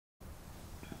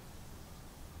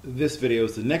This video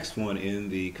is the next one in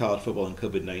the college football and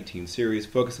COVID-19 series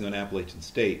focusing on Appalachian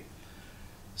State.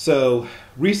 So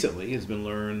recently it's been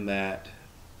learned that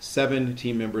 7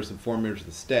 team members and 4 members of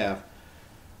the staff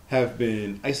have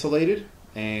been isolated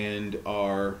and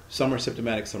some are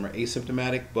symptomatic, some are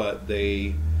asymptomatic, but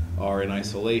they are in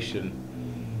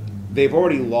isolation. They've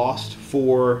already lost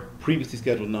 4 previously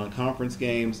scheduled non-conference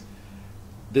games.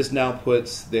 This now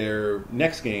puts their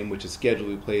next game, which is scheduled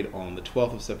to be played on the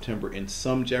 12th of September, in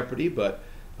some jeopardy, but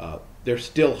there's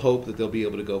still hope that they'll be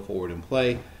able to go forward and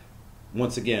play.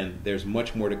 Once again, there's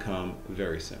much more to come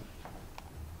very soon.